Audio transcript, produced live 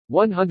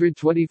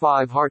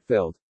125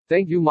 Heartfelt,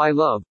 thank you my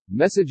love,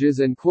 messages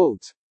and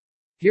quotes.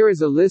 Here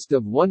is a list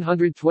of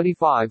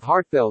 125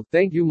 heartfelt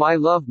thank you my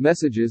love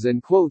messages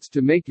and quotes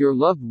to make your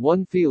loved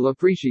one feel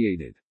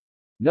appreciated.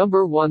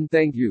 Number 1.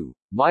 Thank you,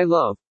 my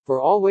love, for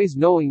always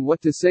knowing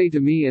what to say to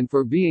me and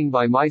for being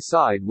by my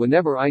side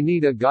whenever I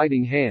need a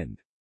guiding hand.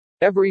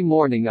 Every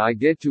morning I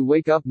get to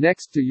wake up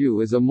next to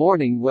you is a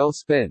morning well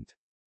spent.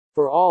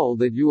 For all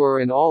that you are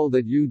and all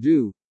that you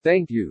do,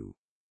 thank you.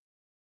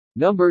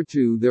 Number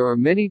 2. There are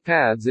many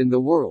paths in the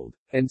world,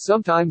 and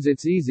sometimes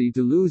it's easy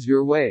to lose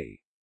your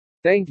way.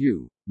 Thank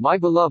you, my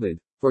beloved,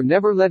 for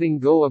never letting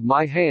go of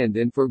my hand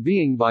and for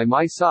being by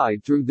my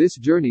side through this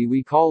journey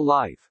we call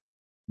life.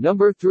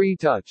 Number 3.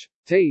 Touch,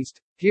 taste,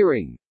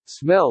 hearing,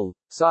 smell,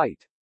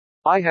 sight.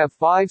 I have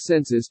 5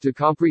 senses to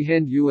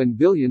comprehend you and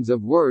billions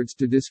of words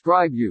to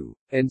describe you,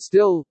 and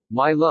still,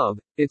 my love,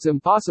 it's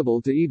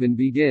impossible to even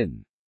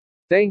begin.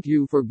 Thank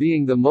you for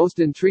being the most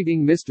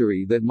intriguing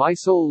mystery that my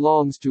soul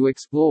longs to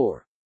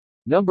explore.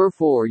 Number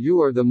 4.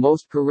 You are the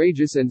most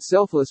courageous and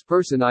selfless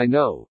person I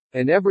know,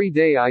 and every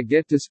day I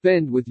get to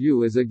spend with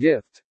you is a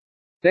gift.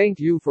 Thank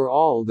you for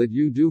all that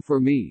you do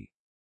for me.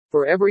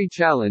 For every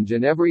challenge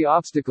and every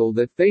obstacle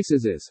that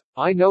faces us,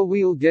 I know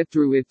we'll get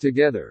through it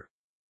together.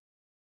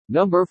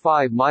 Number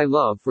 5. My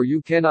love for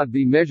you cannot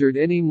be measured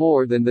any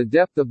more than the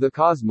depth of the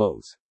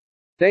cosmos.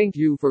 Thank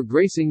you for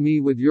gracing me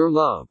with your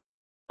love.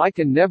 I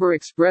can never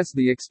express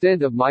the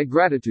extent of my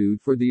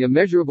gratitude for the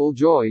immeasurable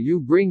joy you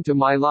bring to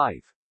my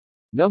life.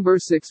 Number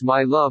 6.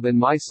 My love and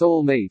my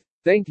soulmate,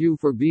 thank you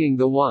for being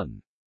the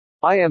one.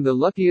 I am the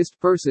luckiest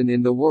person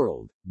in the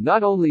world,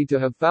 not only to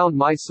have found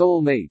my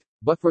soulmate,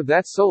 but for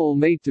that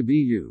soulmate to be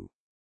you.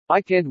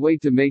 I can't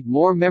wait to make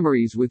more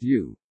memories with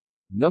you.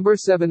 Number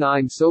 7.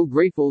 I'm so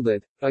grateful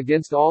that,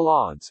 against all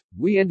odds,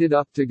 we ended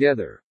up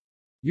together.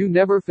 You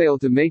never fail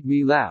to make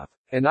me laugh,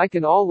 and I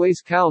can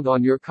always count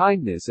on your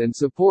kindness and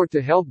support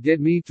to help get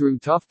me through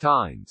tough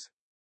times.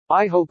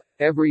 I hope,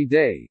 every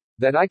day,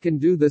 that I can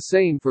do the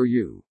same for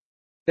you.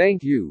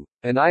 Thank you,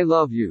 and I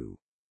love you.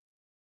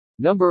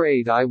 Number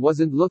 8. I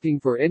wasn't looking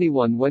for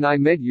anyone when I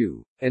met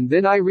you, and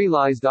then I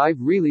realized I've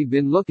really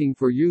been looking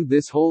for you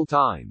this whole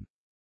time.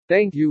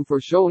 Thank you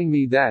for showing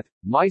me that,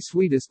 my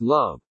sweetest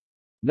love.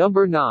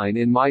 Number 9.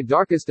 In my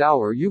darkest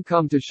hour you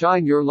come to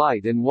shine your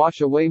light and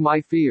wash away my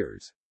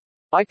fears.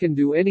 I can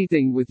do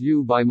anything with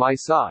you by my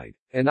side,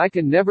 and I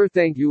can never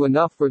thank you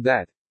enough for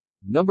that.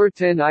 Number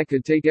 10. I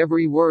could take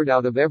every word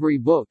out of every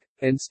book,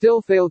 and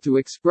still fail to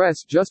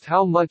express just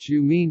how much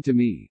you mean to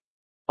me.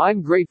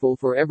 I'm grateful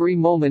for every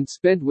moment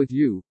spent with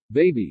you,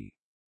 baby.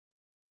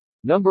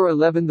 Number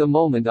 11. The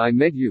moment I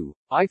met you,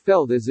 I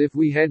felt as if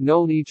we had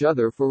known each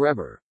other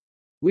forever.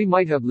 We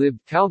might have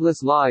lived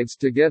countless lives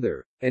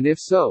together, and if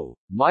so,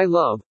 my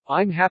love,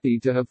 I'm happy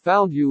to have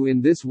found you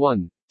in this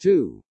one,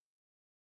 too.